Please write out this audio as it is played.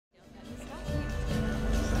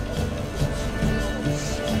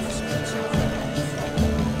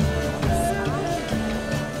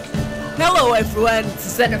Hello everyone, it's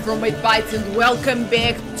Susanna from 8 Bytes and welcome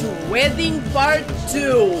back to Wedding Part 2.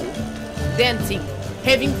 Dancing,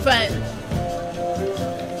 having fun.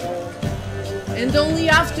 And only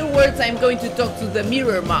afterwards I'm going to talk to the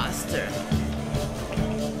Mirror Master.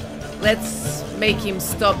 Let's make him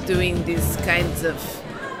stop doing these kinds of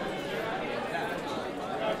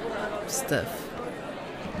stuff.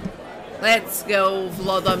 Let's go,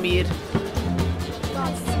 Vladimir.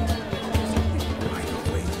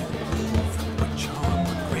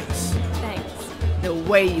 The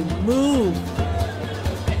way you move.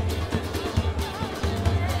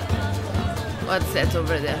 What's that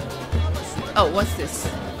over there? Oh, what's this?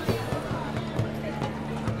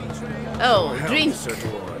 Oh, drink. Sir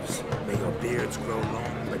Dwarves, may your beards grow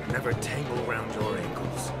long, but never tangle around your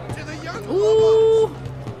ankles. Ooh.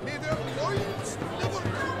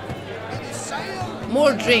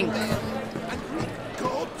 More drink.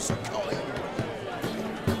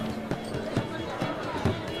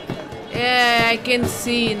 Yeah, I can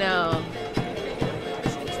see now.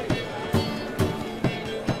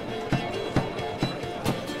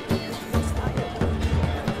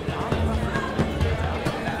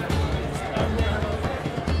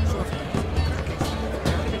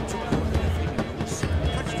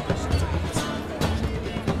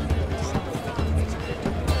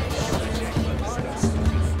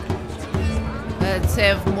 Let's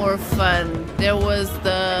have more fun. There was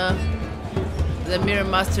the Mirror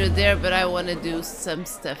Master there, but I want to do some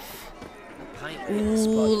stuff.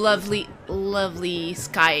 Ooh, lovely, lovely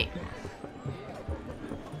sky.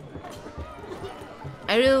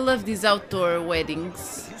 I really love these outdoor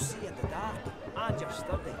weddings.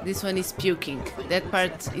 This one is puking. That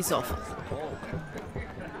part is awful.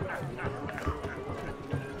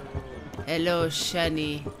 Hello,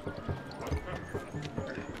 Shani.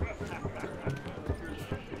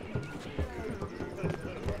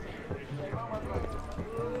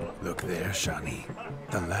 Look there, Shani.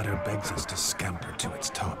 The ladder begs us to scamper to its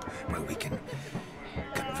top, where we can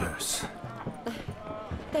converse.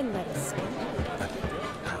 Then let us scale.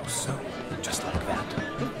 How so? Just like that?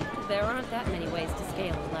 There aren't that many ways to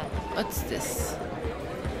scale a ladder. What's this?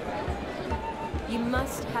 You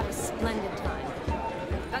must have a splendid time.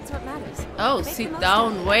 That's what matters. Oh, Make the sit most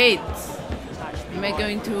down, of it. wait. Am I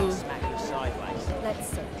going to... Let's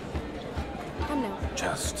see. Come now.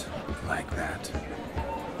 Just like that?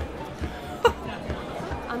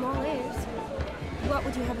 I'm all ears. What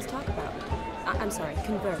would you have us talk about? I'm sorry,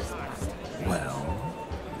 converse. Well,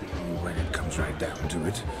 when it comes right down to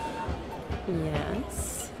it,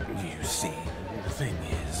 Yes. you see, the thing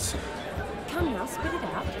is, Come now, spit it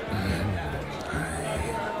out.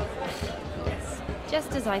 Yes,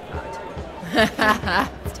 just as I thought.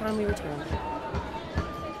 It's time we returned.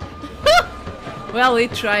 Well, we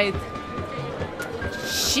tried.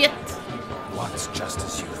 Shit! what's just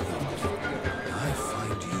as you thought? I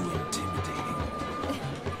find you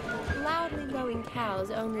intimidating. Loudly lowing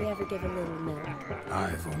cows only ever give a little milk.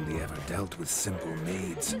 I've only ever dealt with simple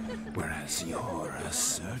maids, whereas you're a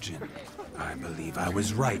surgeon. I believe I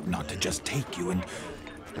was right not to just take you and...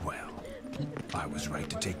 well, I was right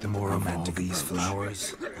to take the more romantic of these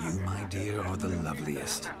flowers. You, my dear, are the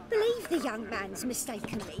loveliest. Believe the young man's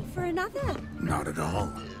mistaken me for another. Not at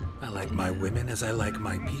all. I like my women as I like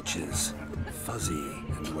my peaches. Fuzzy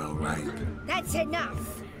and well ripe. That's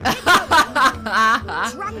enough.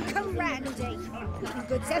 Drunken Randy. Nothing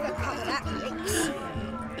good's ever come of that mix.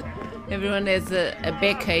 Everyone has a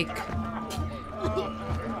backache.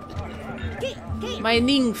 Get. My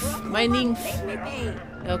nymph, my nymph. Let me be.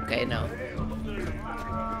 Okay, no.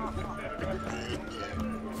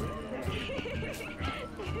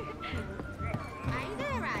 Hey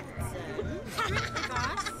there, handsome.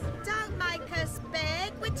 Don't make us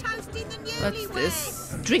beg. We're toasting the newlyweds. What's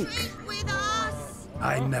this? Drink. Drink with us.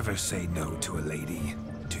 I never say no to a lady.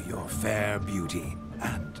 To your fair beauty.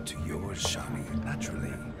 And to yours, Shani,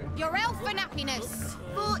 naturally. Your elfin happiness.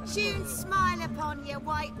 Fortune smile upon you,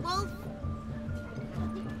 white wolf.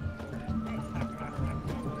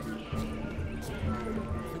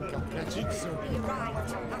 He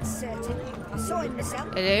arrived, that's certain. I saw him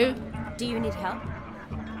myself. Hello? Do you need help?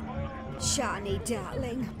 Shani,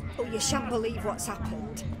 darling. Oh, you shan't believe what's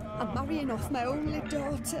happened. I'm marrying off my only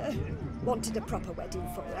daughter. Wanted a proper wedding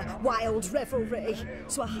for her, wild revelry.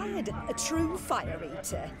 So I hired a true fire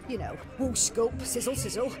eater. You know, whoosh, scoop, sizzle,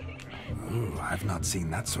 sizzle. Ooh, I've not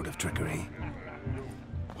seen that sort of trickery.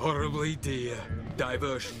 Horribly dear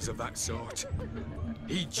diversions of that sort.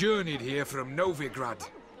 He journeyed here from Novigrad.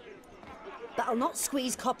 But I'll not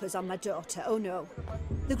squeeze coppers on my daughter, oh no.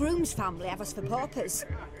 The groom's family have us for paupers,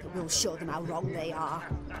 but we'll show them how wrong they are.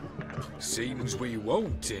 Seems we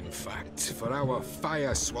won't, in fact, for our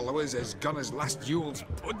fire swallowers has gone as last Yule's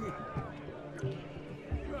pudding.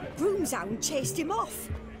 Broomshound chased him off.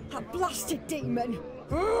 That blasted demon.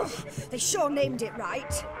 Ugh, they sure named it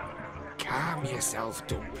right. Calm yourself,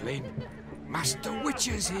 Dumpling. Master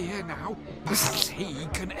Witcher's here now. Perhaps he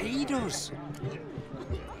can aid us.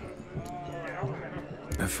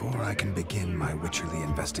 Before I can begin my witcherly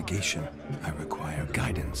investigation, I require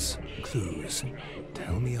guidance, clues.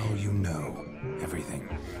 Tell me all you know. Everything.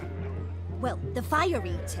 Well, the Fire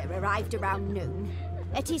Eater arrived around noon,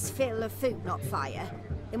 ate his fill of food, not fire,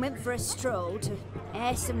 then went for a stroll to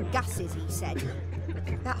air some gases, he said.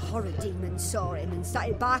 That horror demon saw him and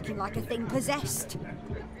started barking like a thing possessed.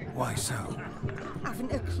 Why so?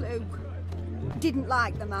 Haven't a clue. Didn't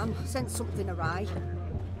like the man, sent something awry.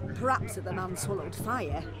 Perhaps the man swallowed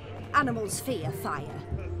fire. Animals fear fire.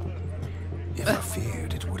 If I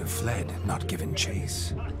feared, it would have fled, not given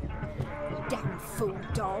chase. Damn fool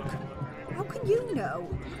dog. How can you know?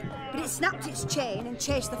 But it snapped its chain and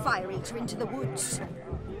chased the Fire Eater into the woods.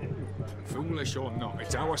 Foolish or not,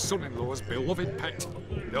 it's our son-in-law's beloved pet.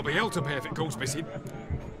 There'll be hell to pay if it goes missing.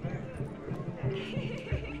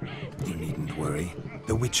 You needn't worry.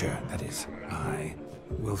 The Witcher, that is, I,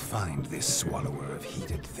 will find this swallower of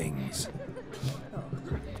heated things. Oh,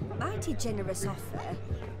 mighty generous offer,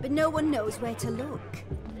 but no one knows where to look.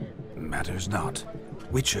 Matters not.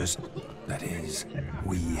 Witchers, that is,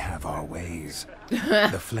 we have our ways.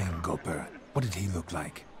 The Flame Gulper, what did he look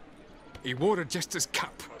like? He wore a jester's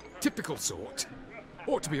cap. Typical sort.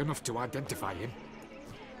 Ought to be enough to identify him.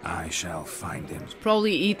 I shall find him.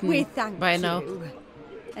 Probably eaten We thank by you, now.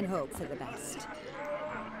 and hope for the best.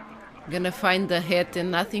 Gonna find the head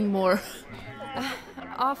and nothing more.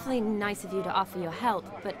 Awfully nice of you to offer your help,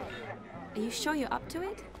 but are you sure you're up to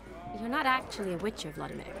it? You're not actually a witcher,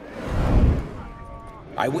 Vladimir.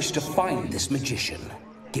 I wish to find this magician.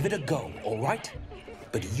 Give it a go, all right?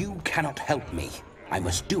 But you cannot help me. I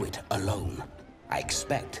must do it alone. I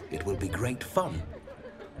expect it will be great fun.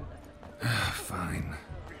 Fine.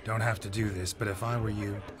 Don't have to do this, but if I were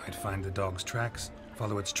you, I'd find the dog's tracks,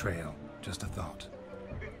 follow its trail. Just a thought.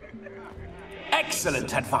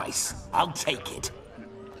 Excellent advice. I'll take it.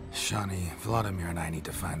 Shani, Vladimir and I need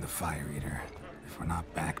to find the Fire Eater. If we're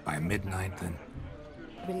not back by midnight, then...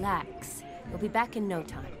 Relax. We'll be back in no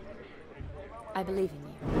time. I believe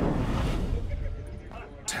in you.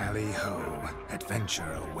 Tally-ho.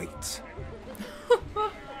 Adventure awaits.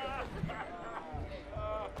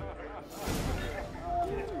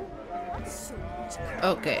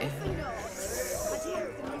 Okay.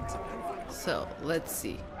 So, let's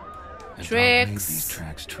see. A dog made Tricks. these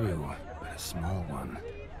tracks true, but a small one.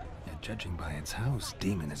 Yet judging by its house,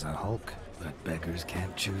 Demon is a hulk, but beggars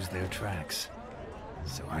can't choose their tracks.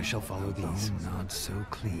 So I shall follow these. Not so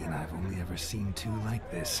clean, I've only ever seen two like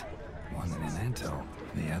this. One in an anthill,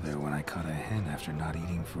 the other when I caught a hen after not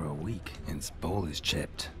eating for a week. Its bowl is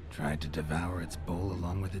chipped. Tried to devour its bowl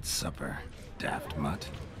along with its supper. Daft mutt.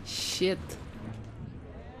 Shit.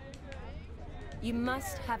 You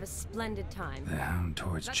must have a splendid time. The hound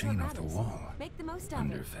tore its That's chain what off the matters. wall. Make the most of it.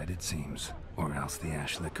 Underfed it seems. Or else the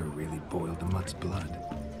ash liquor really boiled the mutt's blood.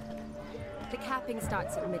 The capping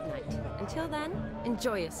starts at midnight. Until then,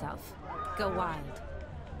 enjoy yourself. Go wild.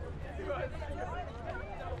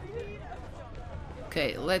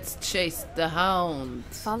 Okay, let's chase the hound.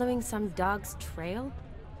 Following some dog's trail?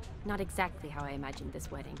 Not exactly how I imagined this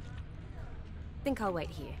wedding. Think I'll wait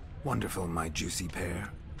here. Wonderful, my juicy pear.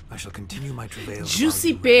 I shall continue my travails.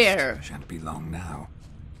 Juicy while you rest. pear. Shan't be long now.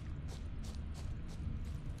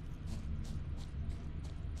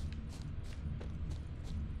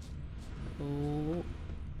 Oh.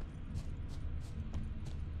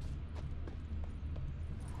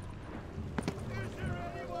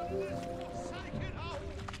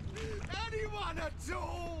 Anyone at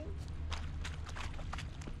all?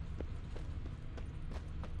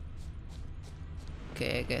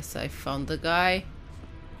 Okay, I guess I found the guy.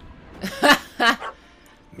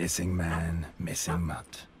 Missing man, missing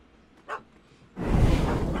mutt.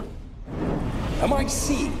 Am I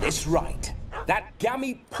seeing this right? That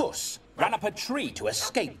gammy puss ran up a tree to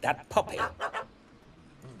escape that puppy.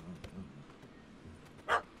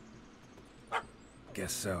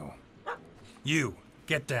 Guess so. You,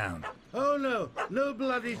 get down. Oh no, no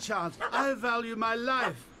bloody chance. I value my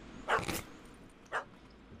life.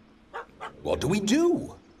 What do we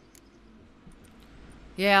do?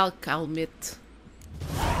 Yeah, I'll calm it.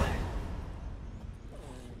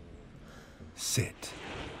 Sit.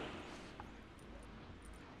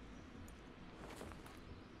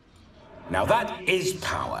 Now that is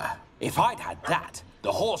power. If I'd had that,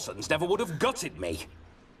 the Horsons never would have gutted me.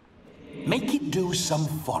 Make it do some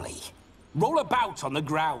folly. Roll about on the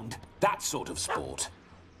ground. That sort of sport.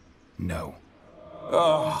 No.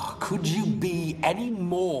 Oh, could you be any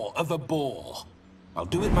more of a bore? I'll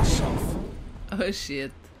do it myself. Oh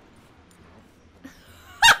shit.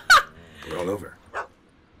 Roll over.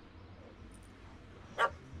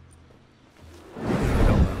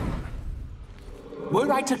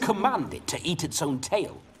 Were I to command it to eat its own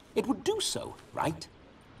tail, it would do so, right?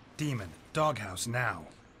 Demon, doghouse now.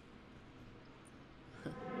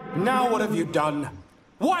 Now what have you done?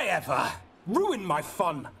 Why ever? Ruin my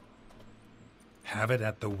fun. Have it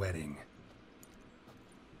at the wedding.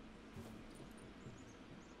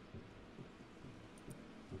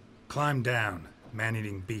 Climb down.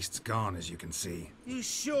 Man-eating beast's gone, as you can see. You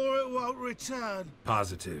sure it won't return?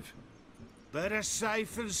 Positive. Better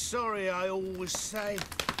safe than sorry, I always say.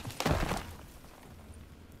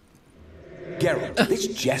 Geralt, this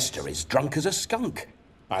jester is drunk as a skunk.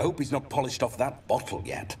 I hope he's not polished off that bottle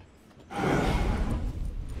yet.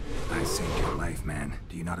 I saved your life, man.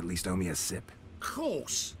 Do you not at least owe me a sip?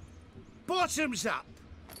 Course. Bottoms up.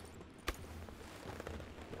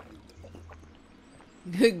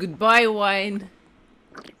 Goodbye, wine.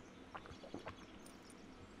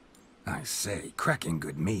 I say, cracking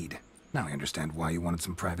good mead. Now I understand why you wanted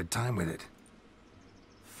some private time with it.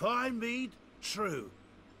 Fine mead, true.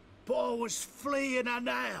 But I was fleeing an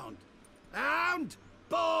hound. Hound?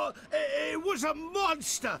 But it was a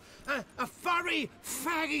monster. A furry,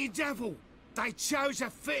 faggy devil. They chose a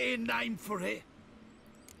fitting name for it.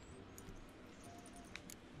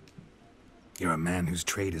 You're a man whose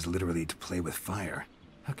trade is literally to play with fire.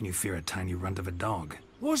 How can you fear a tiny runt of a dog?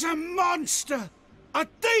 Was a monster. A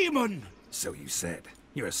demon. So you said.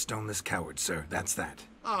 You're a stoneless coward, sir. That's that.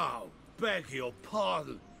 Oh, beg your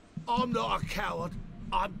pardon. I'm not a coward.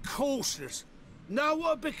 I'm cautious. Know what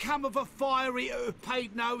had become of a fire eater who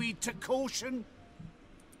paid no heed to caution?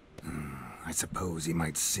 I suppose he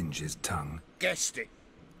might singe his tongue. Guessed it.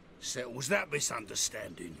 Settles that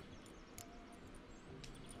misunderstanding.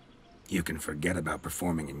 You can forget about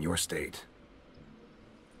performing in your state.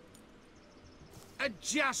 And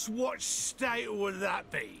just what state would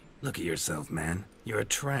that be? Look at yourself, man. You're a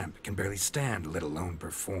tramp, can barely stand, let alone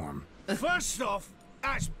perform. First off,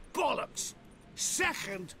 that's bollocks.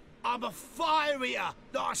 Second, I'm a fire eater,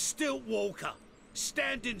 not a stilt walker.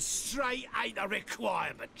 Standing straight ain't a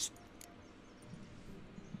requirement.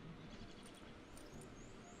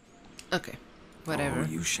 Okay, whatever.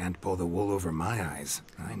 Oh, you shan't pull the wool over my eyes.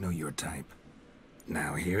 I know your type.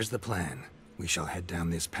 Now, here's the plan. We shall head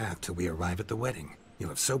down this path till we arrive at the wedding. You'll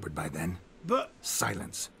have sobered by then. But...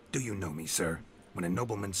 Silence. Do you know me, sir? When a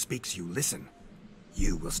nobleman speaks, you listen.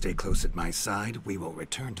 You will stay close at my side. We will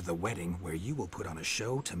return to the wedding, where you will put on a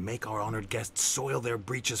show to make our honored guests soil their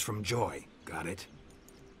breeches from joy. Got it?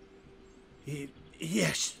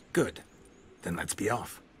 yes. Good. Then let's be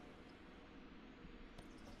off.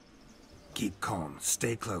 Keep calm.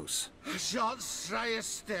 Stay close. I shan't stray a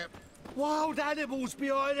step. Wild animals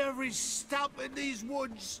behind every stump in these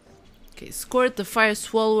woods. Okay, escort the fire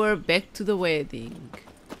swallower back to the wedding.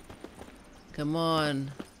 Come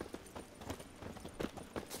on.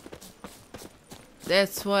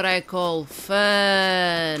 That's what I call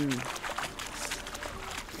fun.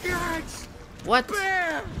 Yes! What?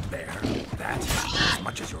 Bear! There. That. As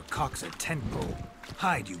much as your cock's a tent pole.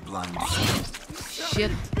 Hide, you blind fool.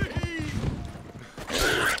 Shit.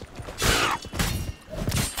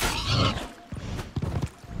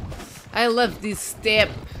 I love this step.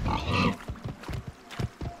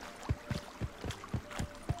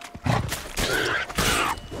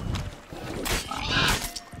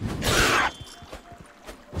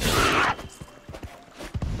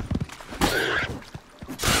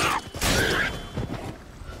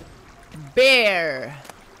 Bear.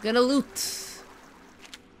 Gonna loot.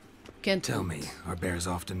 Can't Tell loot. me, are bears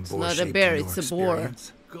often It's boar-shaped not a bear, in it's your a boar.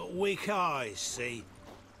 experience? Got weak eyes, see?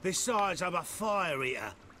 Besides, I'm a fire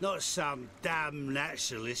eater, not some damn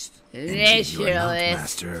naturalist. Indeed you are not,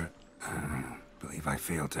 Naturalist. Master. Believe I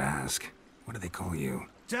failed to ask. What do they call you?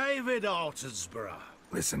 David Altonsborough.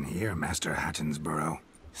 Listen here, Master Hattonsborough.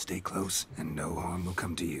 Stay close, and no harm will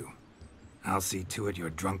come to you. I'll see to it your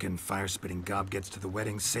drunken, fire-spitting gob gets to the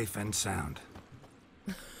wedding safe and sound.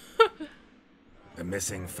 The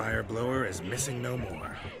missing fire blower is missing no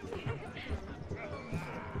more.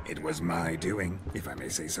 It was my doing, if I may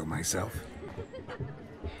say so myself.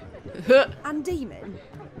 And Demon?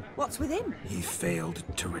 What's with him? He failed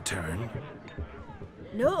to return.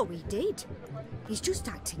 No, he did. He's just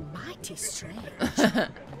acting mighty strange.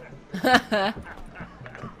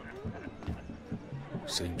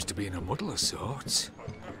 Seems to be in a muddle of sorts.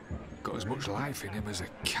 Got as much life in him as a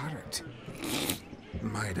carrot.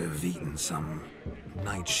 Might have eaten some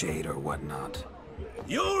nightshade or whatnot.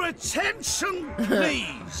 Your attention,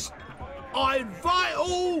 please. I invite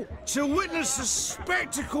all to witness a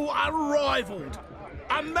spectacle unrivaled.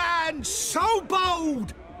 A man so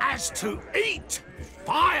bold as to eat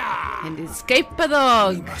fire! And escape a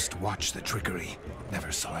dog. We must watch the trickery.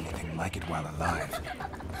 Never saw anything like it while alive.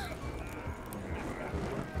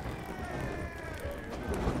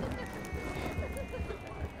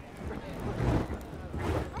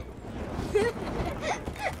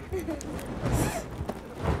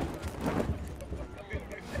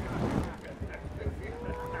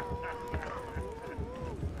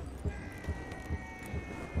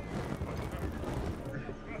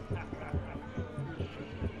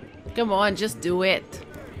 Come on, just do it.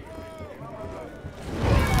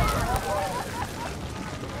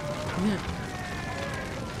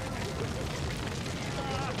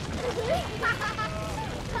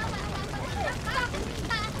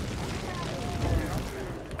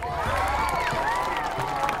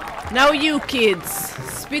 Now you kids,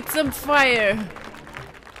 spit some fire.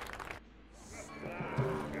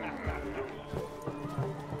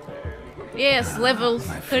 Yes, level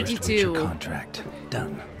My first 32. Witcher contract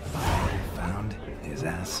done. Found his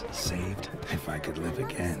ass saved. If I could live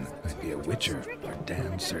again, I'd be a Witcher for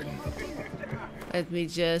damn certain. Let me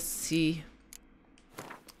just see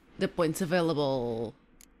the points available.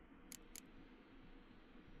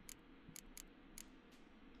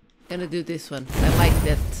 Gonna do this one. I like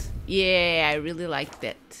that. Yeah, I really like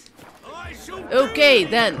that. Okay,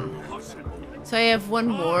 then. So I have one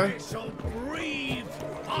more.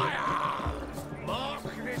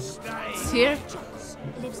 It's here.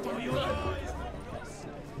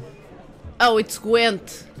 Oh, it's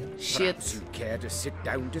Gwent. Shit. Perhaps you'd care to sit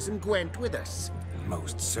down to some Gwent with us.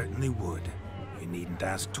 Most certainly would. You needn't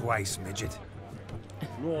ask twice, midget.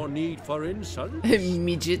 No need for insults.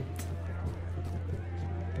 Midget.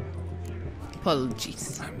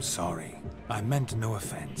 Apologies. I'm sorry. I meant no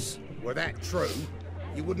offense. Were that true,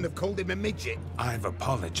 you wouldn't have called him a midget. I've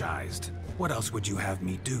apologized. What else would you have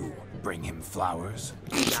me do? Bring him flowers?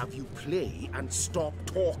 Have you play and stop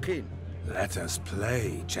talking. Let us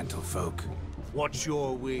play, gentlefolk. What's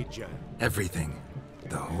your wager? Everything.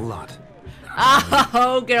 The whole lot.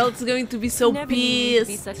 Oh, Geralt's going to be so Never knew you'd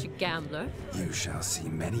be pissed. such a gambler. You shall see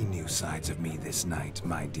many new sides of me this night,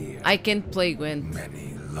 my dear. I can't play Gwent.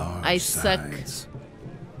 Many large I suck. sides.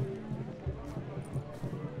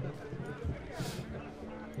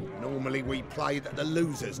 Normally we play that the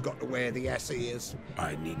loser's got to wear the ass ears.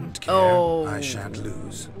 I needn't care. Oh. I shan't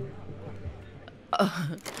lose.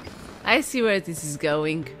 I see where this is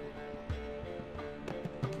going.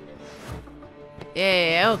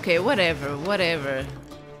 Yeah, okay, whatever, whatever.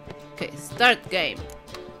 Okay, start game.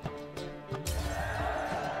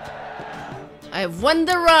 I have won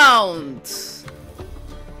the round.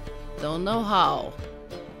 Don't know how.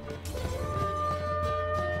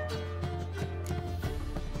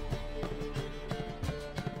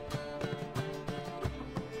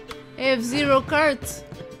 I have 0 cards.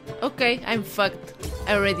 Okay, I'm fucked.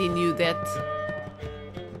 I already knew that.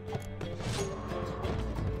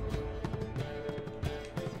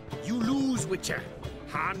 You lose, Witcher.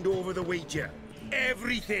 Hand over the wager.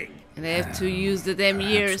 Everything. And I have to use the damn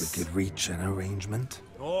Perhaps years. we could reach an arrangement.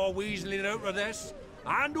 No weaseling out of this.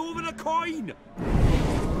 Hand over the coin.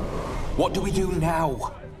 What do we do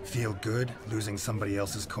now? Feel good losing somebody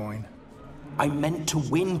else's coin? I meant to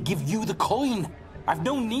win, give you the coin. I've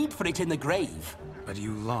no need for it in the grave. But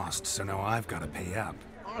you lost, so now I've got to pay up.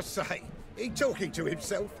 I say, he talking to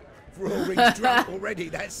himself. Roaring's drunk already,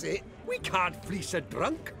 that's it. We can't fleece a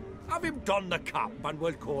drunk. Have him don the cap and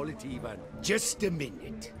we'll call it even. Just a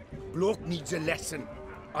minute. Bloke needs a lesson.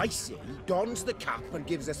 I say he dons the cap and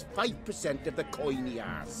gives us 5% of the coin he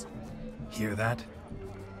has. Hear that?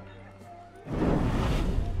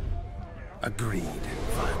 Agreed.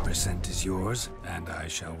 5% is yours, and I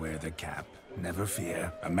shall wear the cap. Never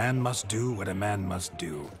fear. A man must do what a man must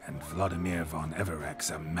do, and Vladimir von Everec's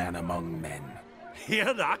a man among men.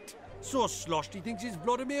 Hear that? So sloshed he thinks he's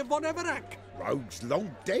Vladimir von Everec. Rogue's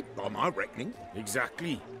long dead, by my reckoning.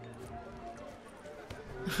 Exactly.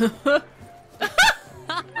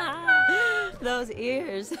 Those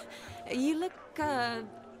ears. You look,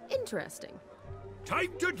 interesting.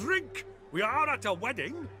 Time to drink. We are at a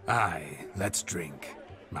wedding. Aye, let's drink.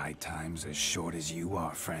 My time's as short as you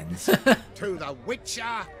are, friends. To the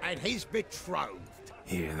Witcher and his betrothed.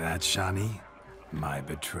 Hear that, Shani? My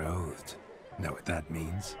betrothed. Know what that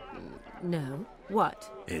means? No. What?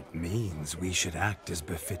 It means we should act as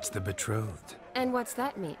befits the betrothed. And what's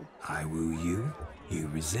that mean? I woo you, you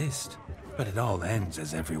resist. But it all ends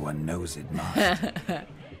as everyone knows it must.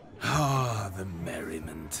 Ah, the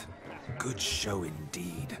merriment. Good show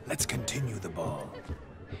indeed. Let's continue the ball.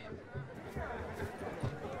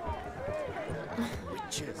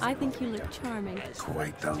 I think you look charming.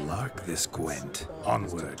 Quite the lark, this Gwent.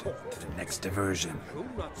 Onward to the next diversion.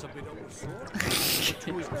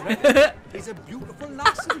 He's a beautiful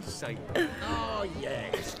lassie, say. Oh,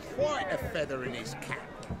 yes. Quite a feather in his cap.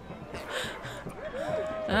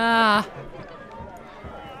 Ah.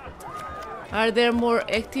 Are there more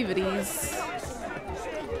activities?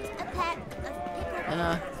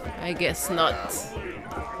 I guess not.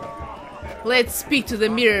 Let's speak to the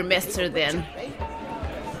Mirror Master then.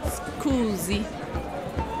 Scusi.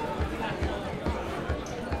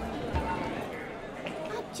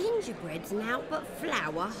 Gingerbread's naught but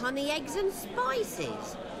flour, honey, eggs and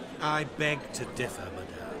spices. I beg to differ,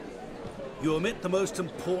 madame. You omit the most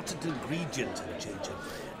important ingredient in gingerbread.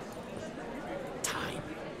 Time.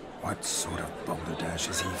 What sort of balderdash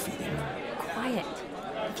is he feeding them? Quiet.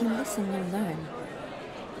 If you listen, you'll learn.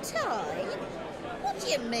 Time? What do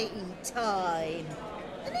you mean, time?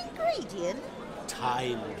 An ingredient?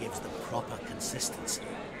 Time gives the proper consistency.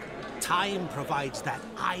 Time provides that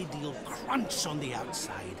ideal crunch on the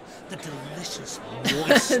outside, the delicious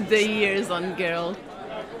moist. The years on Geralt.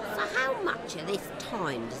 So how much of this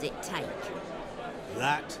time does it take?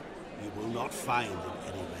 That you will not find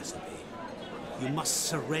in any recipe. You must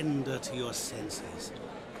surrender to your senses.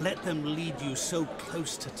 Let them lead you so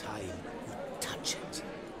close to time, you touch it.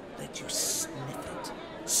 Let you sniff it,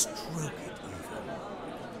 stroke it even.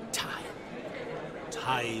 Time.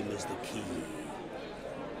 Time is the key.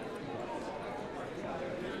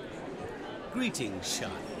 Greetings,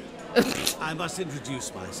 Shani. I must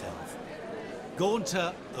introduce myself.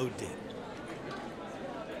 Gaunter Odin.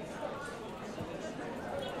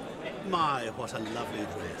 My, what a lovely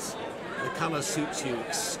dress. The color suits you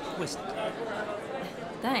exquisitely.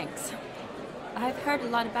 Thanks. I've heard a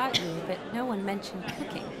lot about you, but no one mentioned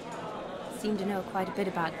cooking. Seem to know quite a bit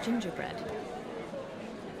about gingerbread.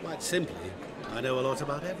 Quite simply, I know a lot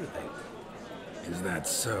about everything. Is that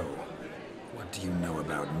so? What do you know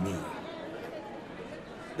about me?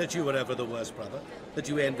 That you were ever the worst brother, that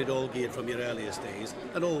you envied Olgierd from your earliest days,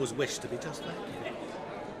 and always wished to be just like you.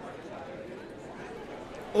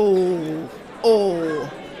 Oh. Oh.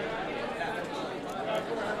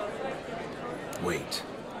 Wait,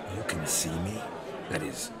 you can see me? That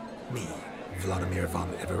is, me, Vladimir von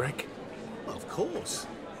Everec? Of course.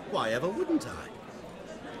 Why ever wouldn't I?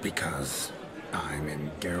 Because I'm in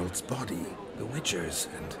Geralt's body, the Witcher's,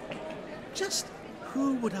 and... Just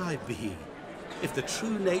who would I be if the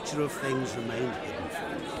true nature of things remained hidden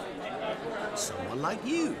from me? Someone like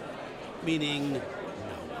you, meaning no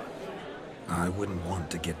one. I wouldn't want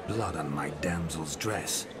to get blood on my damsel's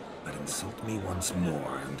dress, but insult me once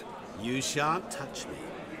more and... You shan't touch me.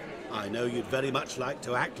 I know you'd very much like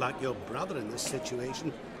to act like your brother in this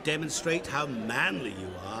situation, demonstrate how manly you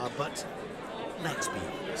are, but let's be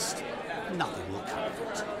honest, nothing will come of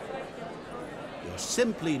it. You're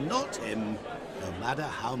simply not him, no matter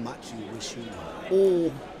how much you wish you were.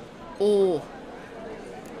 Oh. Oh.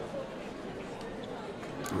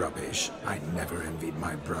 Rubbish. I never envied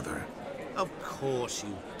my brother. Of course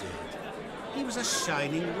you did. He was a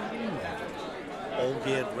shining role model.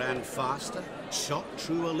 Olgierd ran faster, shot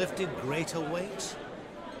truer, lifted greater weights.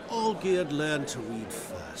 Olgierd learned to read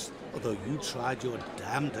first, although you tried your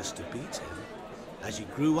damnedest to beat him. As you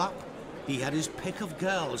grew up, he had his pick of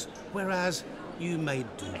girls, whereas you made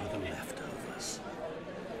do with the leftovers.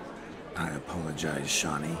 I apologize,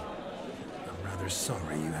 Shani. I'm rather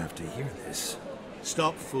sorry you have to hear this.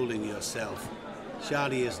 Stop fooling yourself.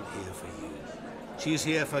 Shani isn't here for you. She's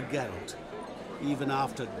here for Geralt. Even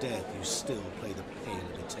after death, you still play the pale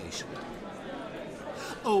imitation.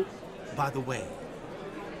 Oh, by the way,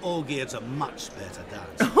 Olgierd's a much better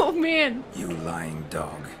dancer. Oh, man. You lying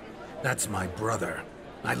dog. That's my brother.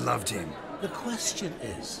 I loved him. The question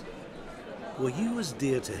is, were you as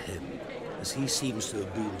dear to him as he seems to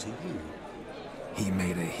have been to you? He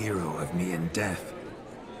made a hero of me in death.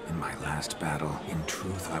 In my last battle, in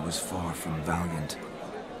truth, I was far from valiant.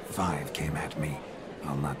 5 came at me.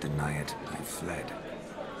 I'll not deny it, I fled.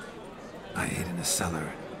 I hid in a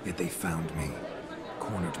cellar, yet they found me,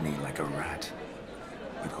 cornered me like a rat.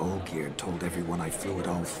 But Olgierd told everyone I flew at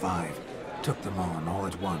all 5, took them on all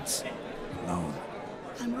at once, alone.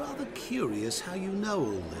 I'm rather curious how you know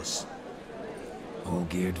all this.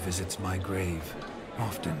 Olgierd visits my grave,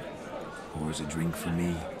 often, pours a drink for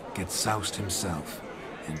me, gets soused himself,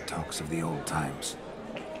 and talks of the old times.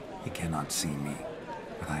 He cannot see me,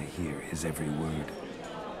 but I hear his every word.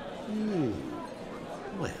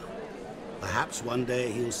 Well, perhaps one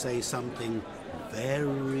day he'll say something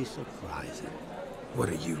very surprising. What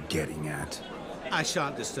are you getting at? I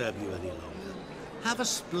shan't disturb you any longer. Have a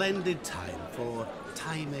splendid time, for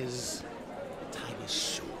time is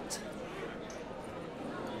short.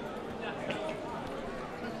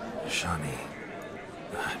 Shani,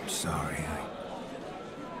 I'm sorry.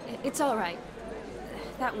 It's all right.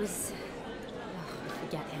 That was... Oh,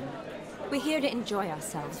 forget him. We're here to enjoy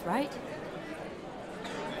ourselves, right?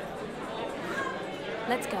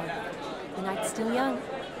 Let's go. The night's still young.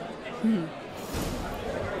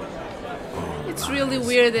 It's really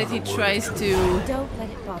weird that he tries to Don't let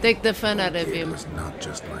it bother take the fun out of Olgierd him. was not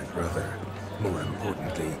just my brother. More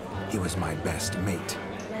importantly, he was my best mate.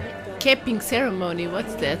 Capping ceremony,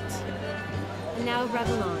 what's that? And now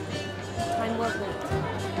revel on. Time well lived.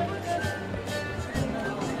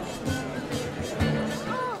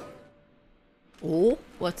 Oh,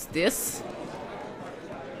 what's this?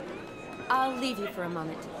 I'll leave you for a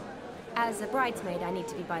moment. As a bridesmaid, I need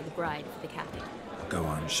to be by the bride for the capping. Go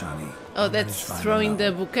on, Shani. Oh, I'll that's manage fine throwing the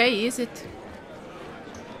alone. bouquet, is it?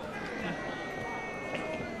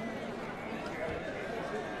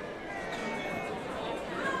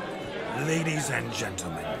 Ladies and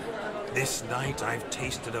gentlemen, this night I've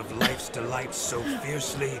tasted of life's delights so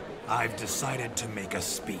fiercely, I've decided to make a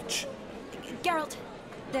speech. Geralt,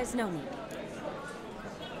 there's no need.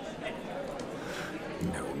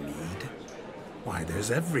 No need? Why,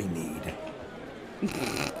 there's every need.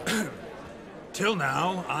 Till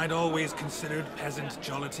now, I'd always considered peasant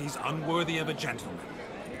jollities unworthy of a gentleman.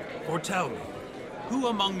 For tell me, who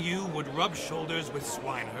among you would rub shoulders with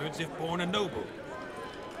swineherds if born a noble?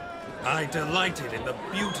 I delighted in the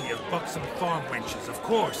beauty of buxom farm wenches, of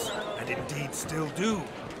course, and indeed still do.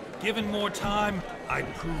 Given more time,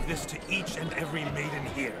 I'd prove this to each and every maiden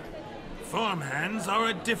here. Farmhands are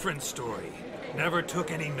a different story. Never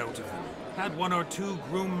took any note of them. Had one or two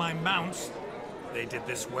groom my mounts. They did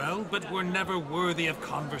this well, but were never worthy of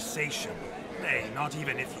conversation. Nay, not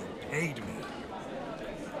even if you paid me.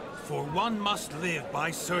 For one must live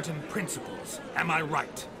by certain principles, am I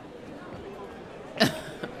right?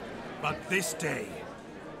 But this day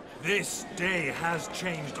has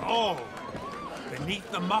changed all. Beneath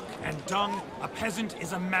the muck and dung, a peasant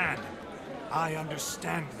is a man. I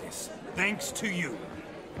understand this, thanks to you.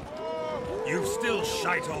 You've still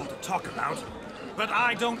shite all to talk about, but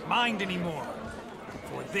I don't mind anymore.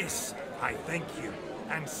 For this, I thank you,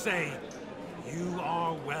 and say, you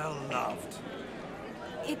are well loved.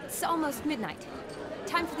 It's almost midnight.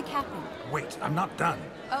 Time for the capping. Wait, I'm not done.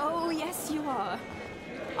 Oh, yes, you are.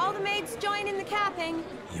 All the maids join in the capping.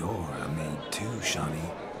 You're a maid too, Shani.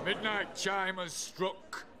 Midnight chime has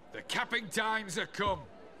struck. The capping times are come.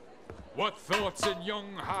 What thoughts in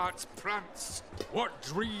young hearts prance? What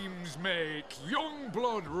dreams make young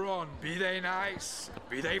blood run? Be they nice,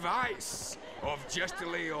 be they vice, of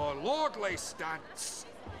jestily or lordly stance,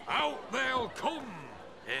 out they'll come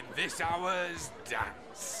in this hour's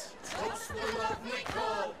dance. Toast the lovely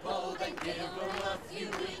couple, then give them a few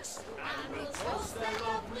weeks, and we'll toast the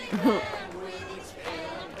lovely man with its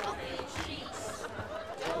pale and puffy cheeks.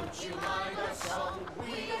 Don't you mind our song?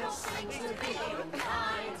 We don't sing to be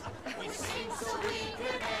unkind. We sing so we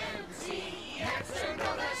can empty yet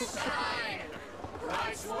another side.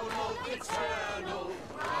 Christ will look eternal,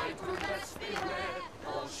 bride will best be wed,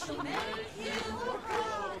 or she'll make you a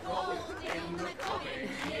couple in the coming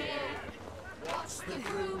year. What's the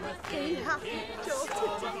groom a thing?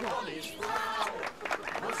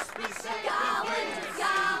 Must be said gallant,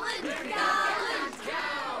 gallant, gallant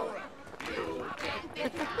cow. You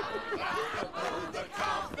get the cow, oh, the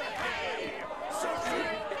calf, the hay. So you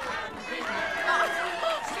can be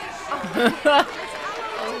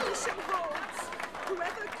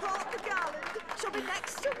Whoever caught the gallant shall be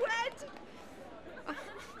next to wed.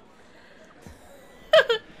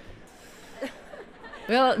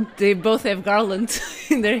 Well, they both have garlands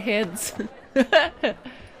in their heads.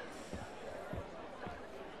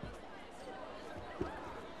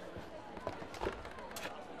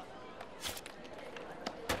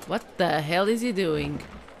 What the hell is he doing?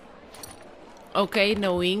 Okay,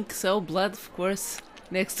 no ink, so blood, of course.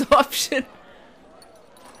 Next option.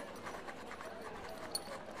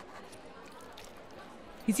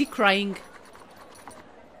 Is he crying?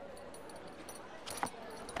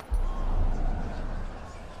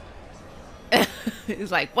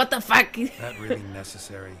 He's like, what the fuck? That really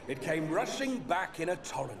necessary? It came rushing back in a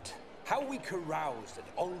torrent. How we caroused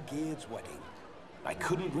at Olgierd's wedding. I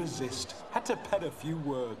couldn't resist. Had to pen a few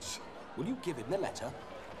words. Will you give him the letter?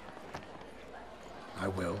 I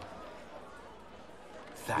will.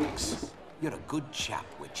 Thanks. You're a good chap,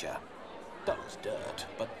 Witcher. Dull as dirt,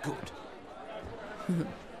 but good.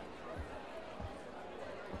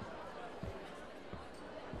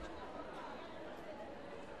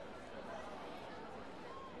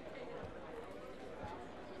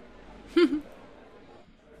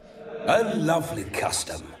 A lovely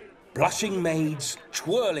custom. Blushing maids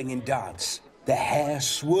twirling in dance, their hair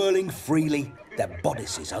swirling freely, their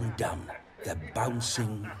bodices undone, their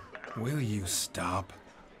bouncing... Will you stop?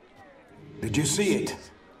 Did you see it?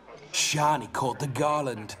 Shani caught the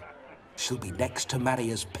garland. She'll be next to marry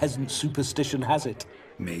as peasant superstition has it.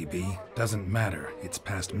 Maybe. Doesn't matter. It's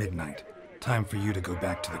past midnight. Time for you to go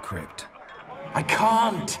back to the crypt. I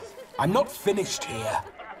can't! I'm not finished here.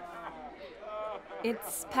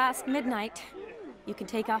 It's past midnight. You can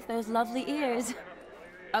take off those lovely ears.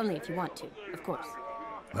 Only if you want to, of course.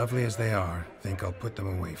 Lovely as they are, think I'll put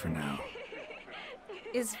them away for now.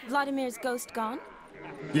 Is Vladimir's ghost gone?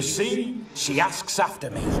 You see? She asks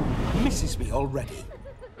after me. Misses me already.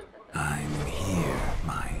 I'm here,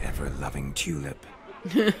 my ever-loving tulip.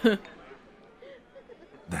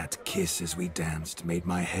 That kiss as we danced made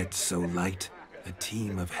my head so light. A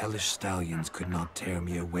team of hellish stallions could not tear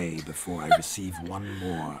me away before I receive one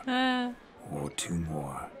more. Or two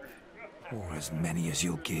more. Or as many as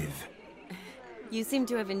you'll give. You seem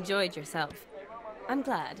to have enjoyed yourself. I'm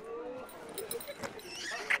glad.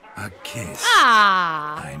 A kiss.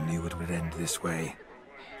 Ah! I knew it would end this way.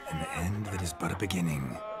 An end that is but a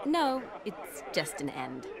beginning. No, it's just an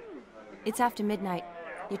end. It's after midnight.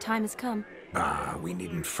 Your time has come. Ah, we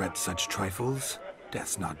needn't fret such trifles.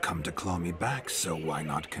 Death's not come to claw me back, so why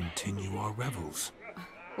not continue our revels?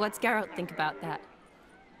 What's Geralt think about that?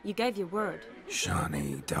 You gave your word.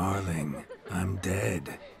 Shani, darling, I'm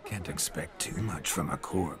dead. Can't expect too much from a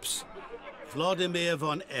corpse. Vladimir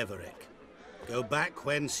von Everec, go back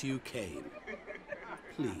whence you came.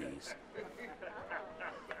 Please.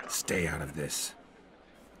 Stay out of this.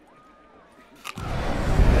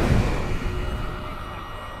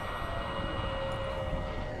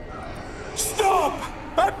 Stop!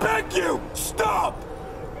 I beg you! Stop!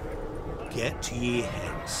 Get ye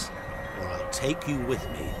hence, or I'll take you with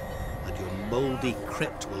me, and your mouldy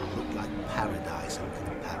crypt will look like paradise in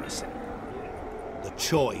comparison. The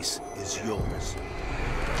choice is yours.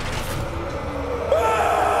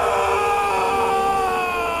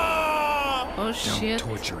 Oh shit. Don't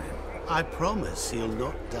torture him. I promise he'll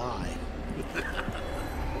not die.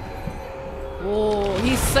 Oh,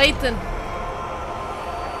 he's Satan.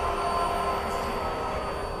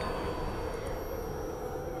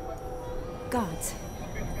 Gods,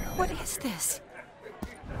 what is this?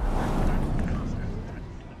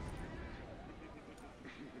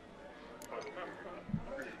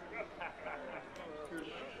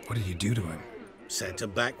 What did you do to him? Sent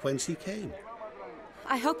him back whence he came.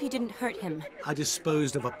 I hope you didn't hurt him. I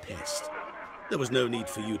disposed of a pest. There was no need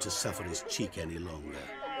for you to suffer his cheek any longer.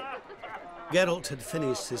 Geralt had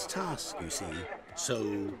finished his task, you see,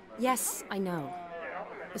 so... Yes, I know.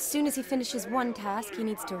 As soon as he finishes one task, he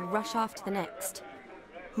needs to rush off to the next.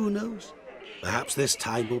 Who knows? Perhaps this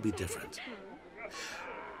time will be different.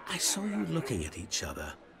 I saw you looking at each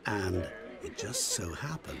other, and it just so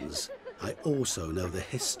happens I also know the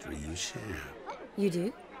history you share. You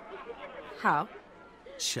do? How?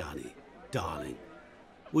 Shani, darling,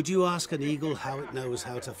 would you ask an eagle how it knows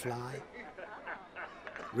how to fly?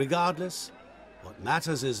 Regardless, what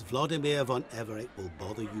matters is Vladimir von Everec will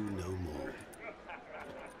bother you no more.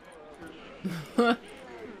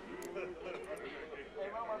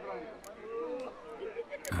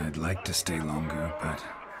 I'd like to stay longer, but...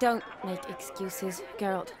 Don't make excuses,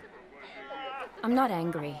 Geralt. I'm not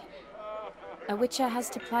angry. A witcher has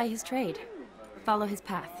to ply his trade, follow his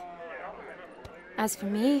path. As for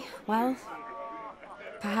me, well,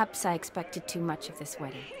 perhaps I expected too much of this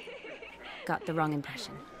wedding. Got the wrong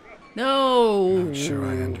impression. No! I'm sure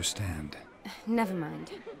I understand. Never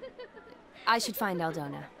mind. I should find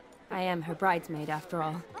Aldona. I am her bridesmaid, after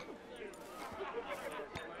all.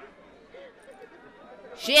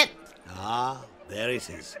 Shit! Ah, there it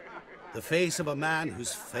is. The face of a man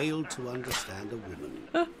who's failed to understand a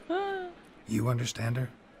woman. You understand her?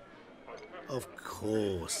 Of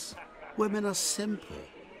course. Women are simple.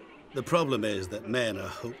 The problem is that men are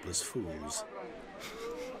hopeless fools.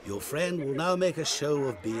 Your friend will now make a show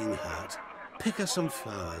of being hurt, pick her some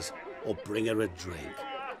flowers, or bring her a drink.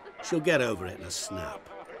 She'll get over it in a snap.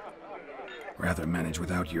 Rather manage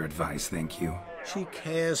without your advice, thank you. She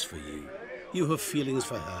cares for you. You have feelings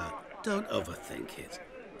for her. Don't overthink it.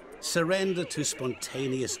 Surrender to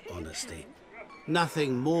spontaneous honesty.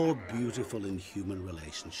 Nothing more beautiful in human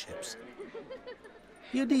relationships.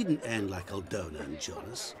 You needn't end like Aldona and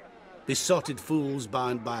Jonas. Besotted fools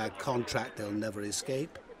bound by a contract they'll never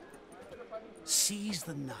escape. Seize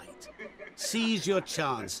the night. Seize your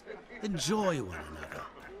chance. Enjoy one another.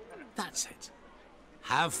 That's it.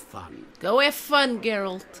 Have fun. Go have fun,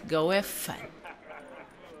 Geralt. Go have fun.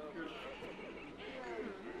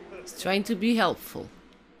 He's trying to be helpful.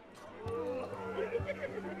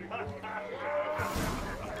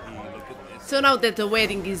 So now that the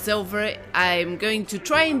wedding is over, I'm going to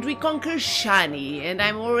try and reconquer Shani, and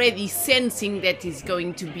I'm already sensing that it's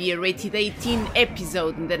going to be a rated 18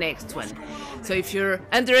 episode in the next one. So if you're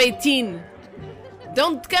under 18,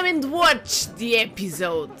 don't come and watch the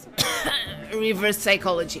episode. Reverse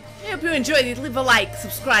psychology. I hope you enjoyed it. Leave a like,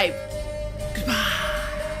 subscribe. Goodbye.